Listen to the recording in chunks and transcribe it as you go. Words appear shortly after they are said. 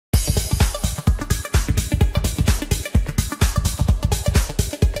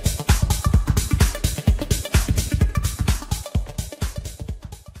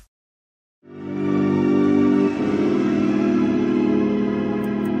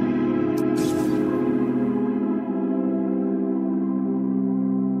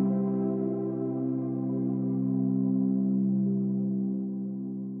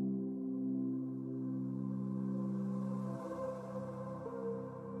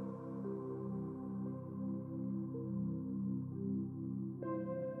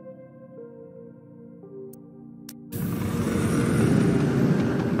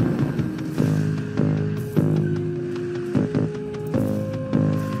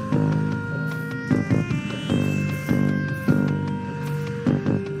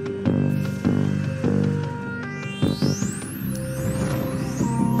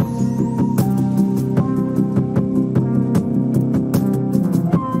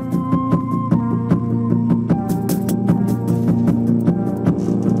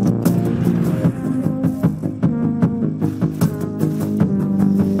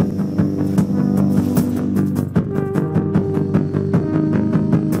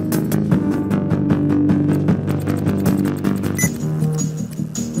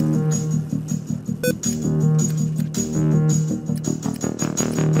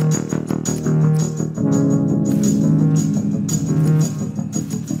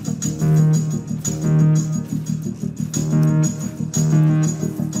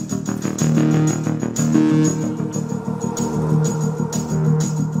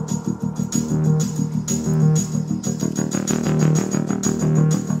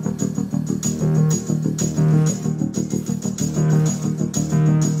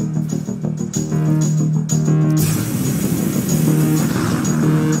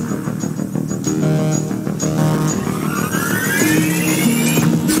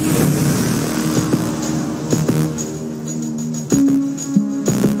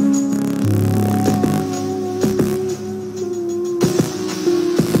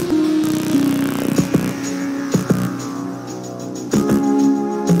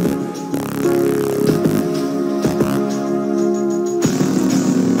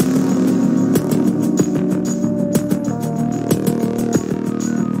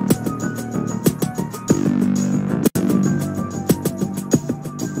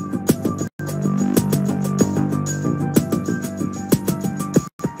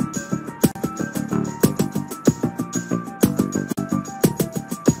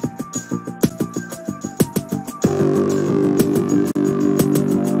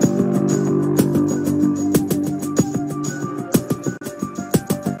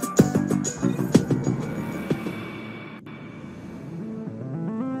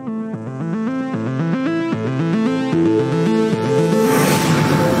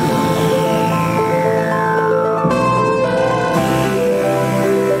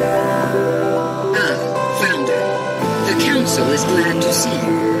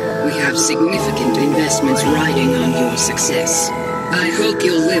I hope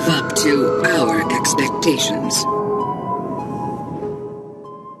you'll live up to our expectations.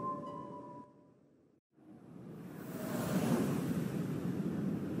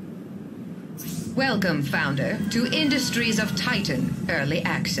 Welcome, Founder, to Industries of Titan Early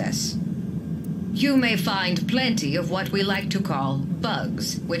Access. You may find plenty of what we like to call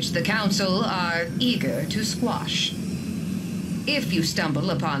bugs, which the Council are eager to squash. If you stumble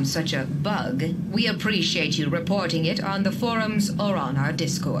upon such a bug, we appreciate you reporting it on the forums or on our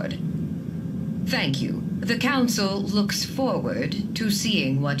Discord. Thank you. The Council looks forward to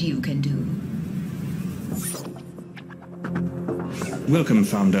seeing what you can do. Welcome,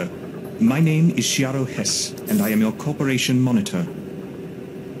 Founder. My name is Shiaro Hess, and I am your corporation monitor.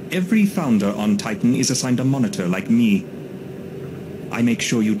 Every founder on Titan is assigned a monitor like me. I make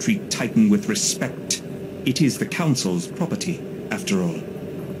sure you treat Titan with respect. It is the Council's property, after all.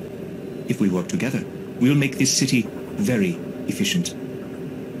 If we work together, we'll make this city very efficient.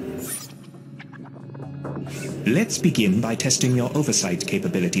 Let's begin by testing your oversight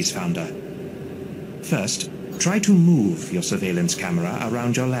capabilities, Founder. First, try to move your surveillance camera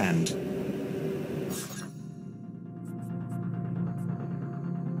around your land.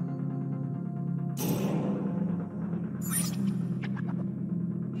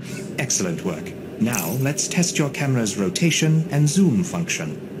 Excellent work. Now, let's test your camera's rotation and zoom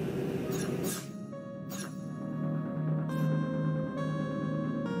function.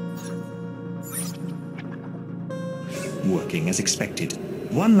 Working as expected.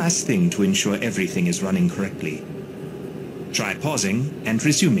 One last thing to ensure everything is running correctly. Try pausing and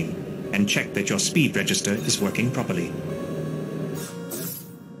resuming, and check that your speed register is working properly.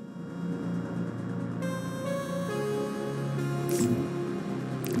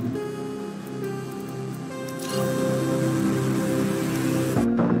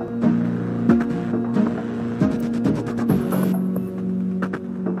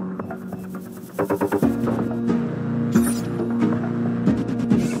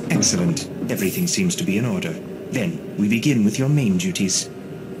 Excellent. Everything seems to be in order. Then, we begin with your main duties.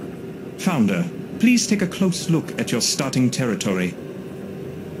 Founder, please take a close look at your starting territory.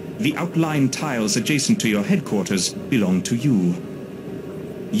 The outlined tiles adjacent to your headquarters belong to you.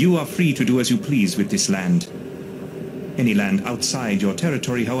 You are free to do as you please with this land. Any land outside your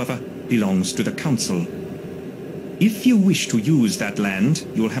territory, however, belongs to the Council. If you wish to use that land,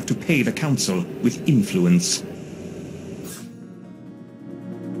 you will have to pay the Council with influence.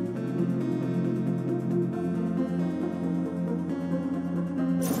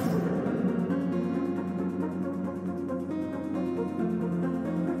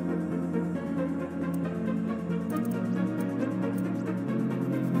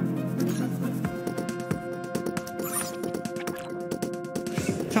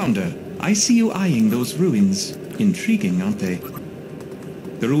 Founder, I see you eyeing those ruins. Intriguing, aren't they?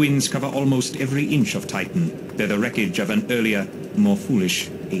 The ruins cover almost every inch of Titan. They're the wreckage of an earlier, more foolish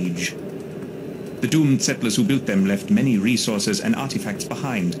age. The doomed settlers who built them left many resources and artifacts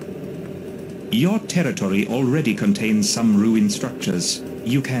behind. Your territory already contains some ruined structures.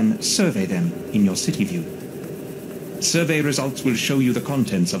 You can survey them in your city view. Survey results will show you the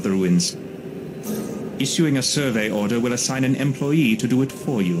contents of the ruins. Issuing a survey order will assign an employee to do it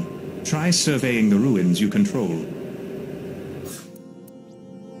for you. Try surveying the ruins you control.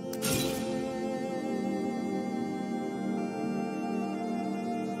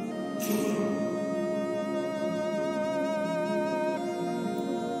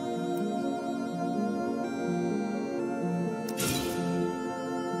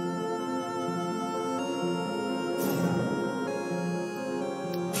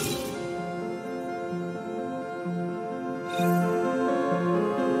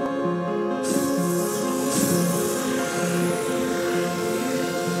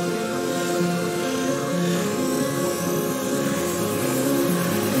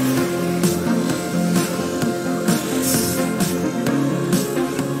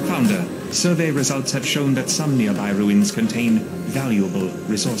 Survey results have shown that some nearby ruins contain valuable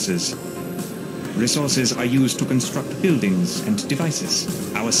resources. Resources are used to construct buildings and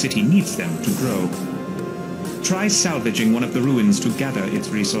devices. Our city needs them to grow. Try salvaging one of the ruins to gather its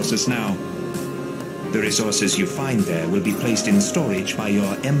resources now. The resources you find there will be placed in storage by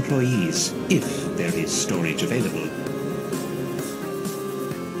your employees, if there is storage available.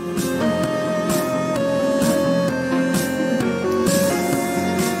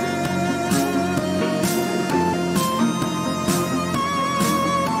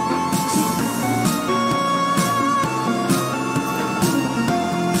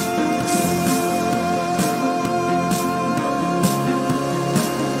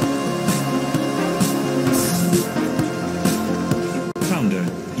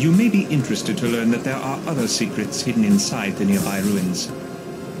 You may be interested to learn that there are other secrets hidden inside the nearby ruins.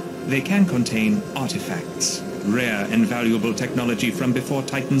 They can contain artifacts, rare and valuable technology from before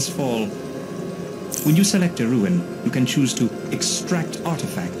Titan's fall. When you select a ruin, you can choose to extract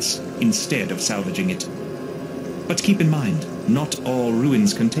artifacts instead of salvaging it. But keep in mind, not all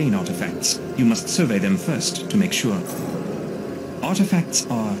ruins contain artifacts. You must survey them first to make sure. Artifacts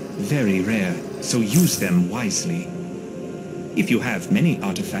are very rare, so use them wisely. If you have many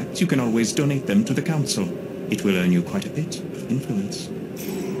artifacts, you can always donate them to the Council. It will earn you quite a bit of influence.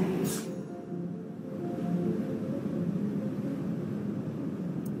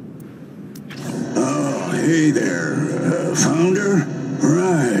 Oh, hey there, Founder?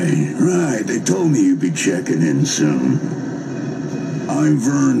 Right. They told me you'd be checking in soon. I'm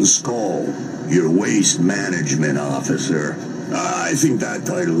Vern Skull, your waste management officer. I think that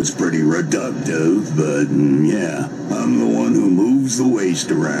title is pretty reductive, but yeah, I'm the one who moves the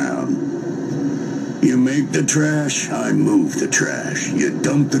waste around. You make the trash, I move the trash. You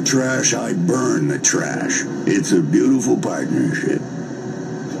dump the trash, I burn the trash. It's a beautiful partnership.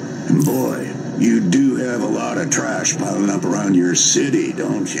 And boy, you do have a lot of trash piling up around your city,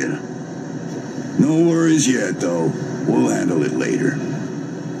 don't you? No worries yet, though. We'll handle it later.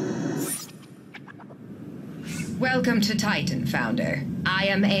 Welcome to Titan, Founder. I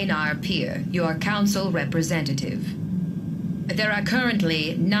am Einar Pier, your council representative. There are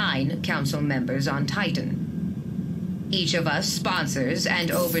currently 9 council members on Titan. Each of us sponsors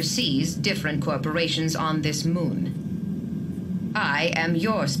and oversees different corporations on this moon. I am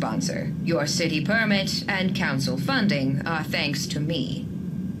your sponsor. Your city permit and council funding are thanks to me.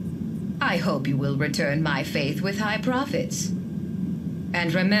 I hope you will return my faith with high profits.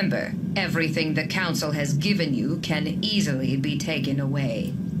 And remember, everything the Council has given you can easily be taken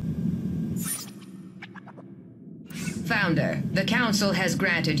away. Founder, the Council has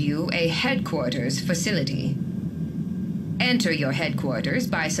granted you a headquarters facility. Enter your headquarters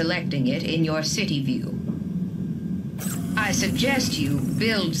by selecting it in your city view. I suggest you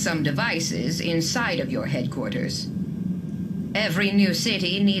build some devices inside of your headquarters. Every new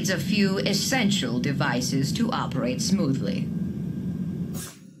city needs a few essential devices to operate smoothly.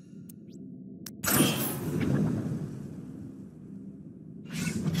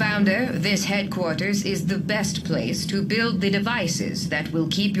 Founder, this headquarters is the best place to build the devices that will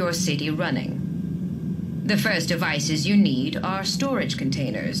keep your city running. The first devices you need are storage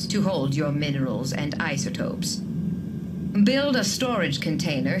containers to hold your minerals and isotopes. Build a storage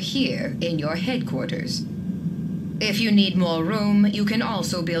container here in your headquarters. If you need more room, you can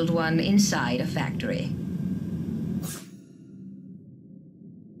also build one inside a factory.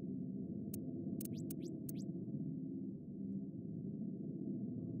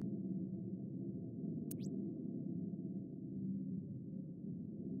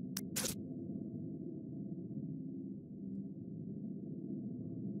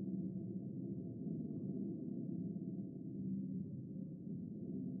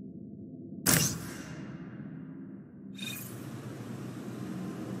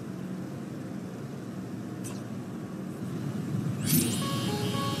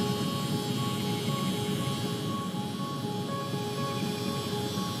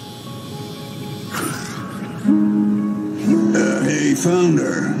 Hey,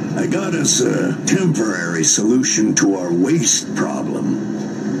 Founder, I got us a temporary solution to our waste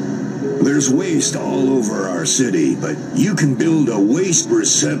problem. There's waste all over our city, but you can build a waste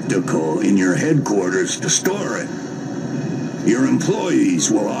receptacle in your headquarters to store it. Your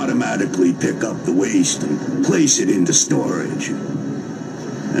employees will automatically pick up the waste and place it into storage.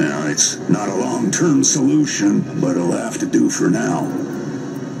 Now, it's not a long-term solution, but it'll have to do for now.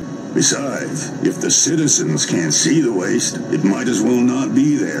 Besides, if the citizens can't see the waste, it might as well not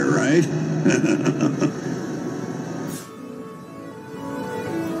be there, right?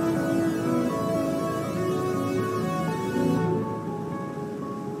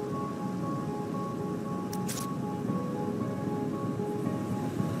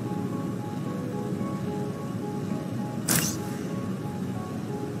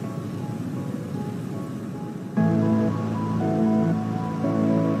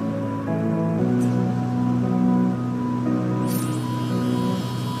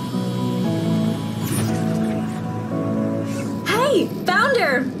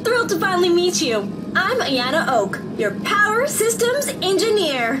 Thrilled to finally meet you. I'm Ayana Oak, your power systems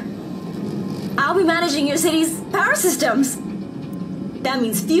engineer. I'll be managing your city's power systems. That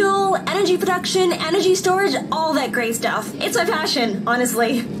means fuel, energy production, energy storage, all that great stuff. It's my passion,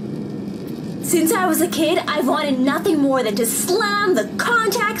 honestly. Since I was a kid, I've wanted nothing more than to slam the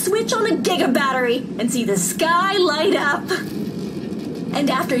contact switch on a giga battery and see the sky light up. And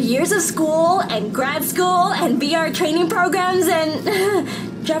after years of school and grad school and VR training programs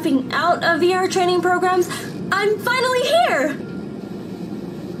and dropping out of VR training programs, I'm finally here!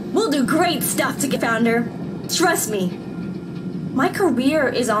 We'll do great stuff together, Founder. Trust me. My career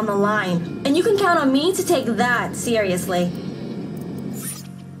is on the line, and you can count on me to take that seriously.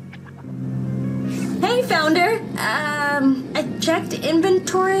 Hey, Founder! I checked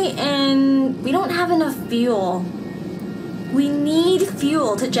inventory and we don't have enough fuel. We need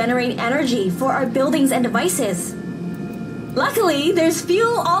fuel to generate energy for our buildings and devices. Luckily, there's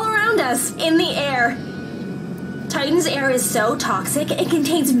fuel all around us, in the air. Titan's air is so toxic, it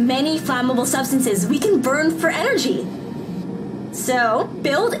contains many flammable substances we can burn for energy. So,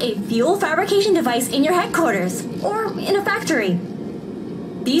 build a fuel fabrication device in your headquarters, or in a factory.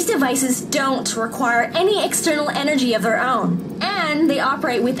 These devices don't require any external energy of their own, and they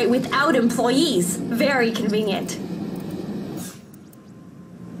operate without employees. Very convenient.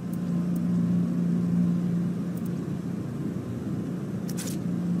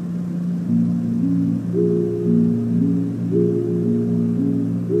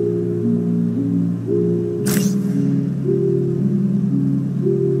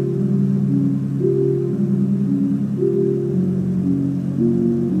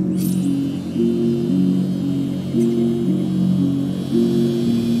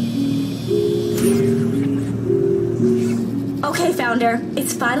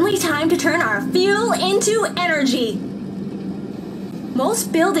 It's finally time to turn our fuel into energy.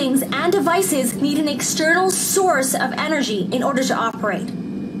 Most buildings and devices need an external source of energy in order to operate.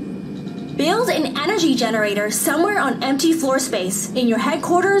 Build an energy generator somewhere on empty floor space, in your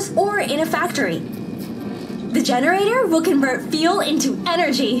headquarters or in a factory. The generator will convert fuel into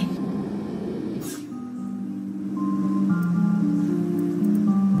energy.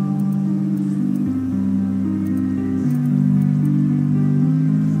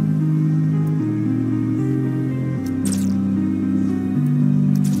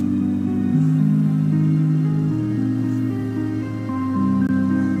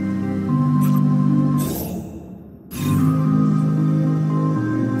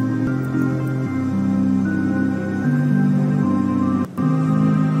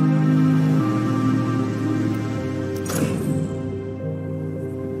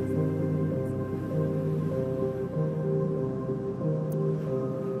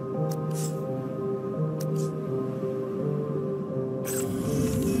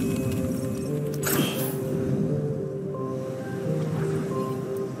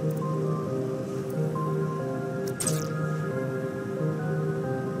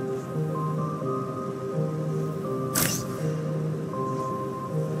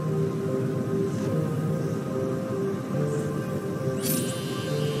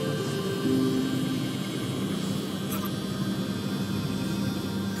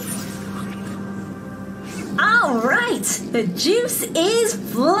 The juice is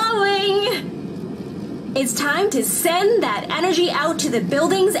flowing! It's time to send that energy out to the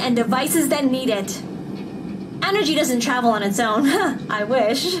buildings and devices that need it. Energy doesn't travel on its own. I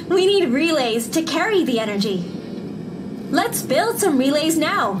wish. We need relays to carry the energy. Let's build some relays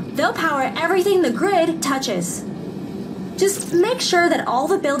now. They'll power everything the grid touches. Just make sure that all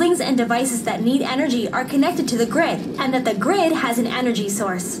the buildings and devices that need energy are connected to the grid, and that the grid has an energy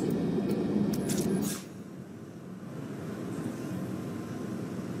source.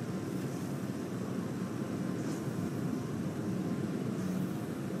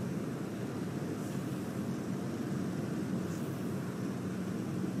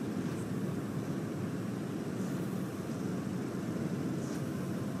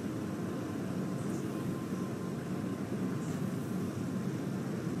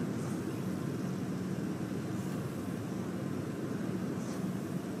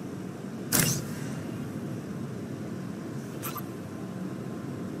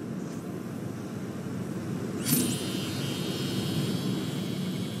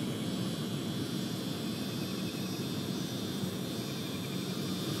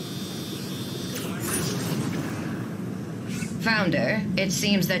 Founder, it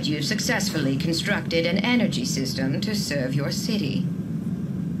seems that you've successfully constructed an energy system to serve your city.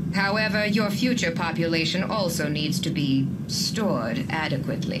 However, your future population also needs to be stored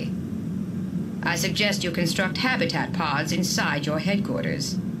adequately. I suggest you construct habitat pods inside your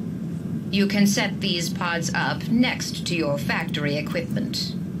headquarters. You can set these pods up next to your factory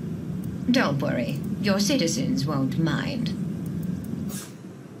equipment. Don't worry, your citizens won't mind.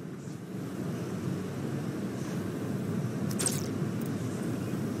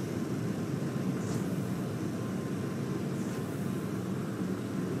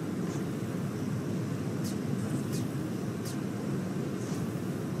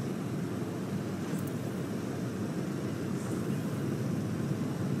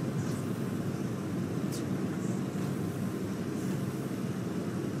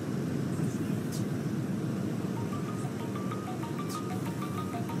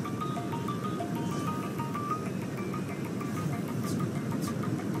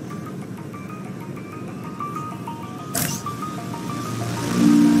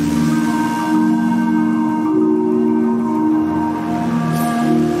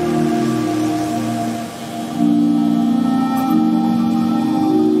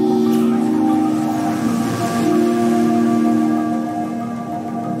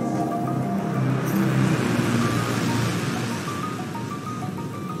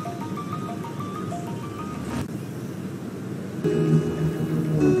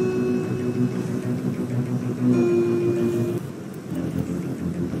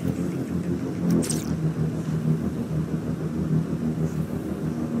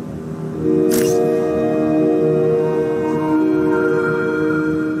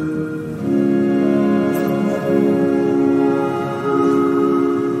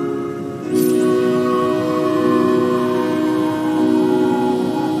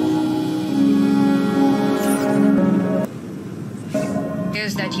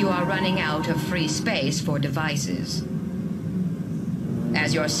 running out of free space for devices.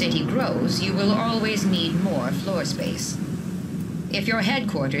 As your city grows, you will always need more floor space. If your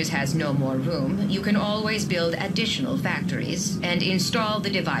headquarters has no more room, you can always build additional factories and install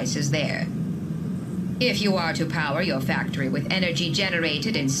the devices there. If you are to power your factory with energy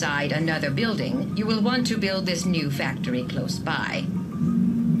generated inside another building, you will want to build this new factory close by.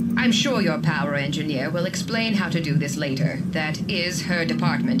 I'm sure your power engineer will explain how to do this later. That is her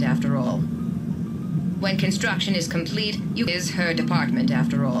department after all. When construction is complete, you can enter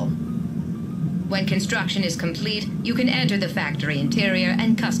the factory interior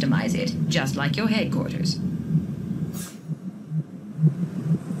and customize it, just like your headquarters.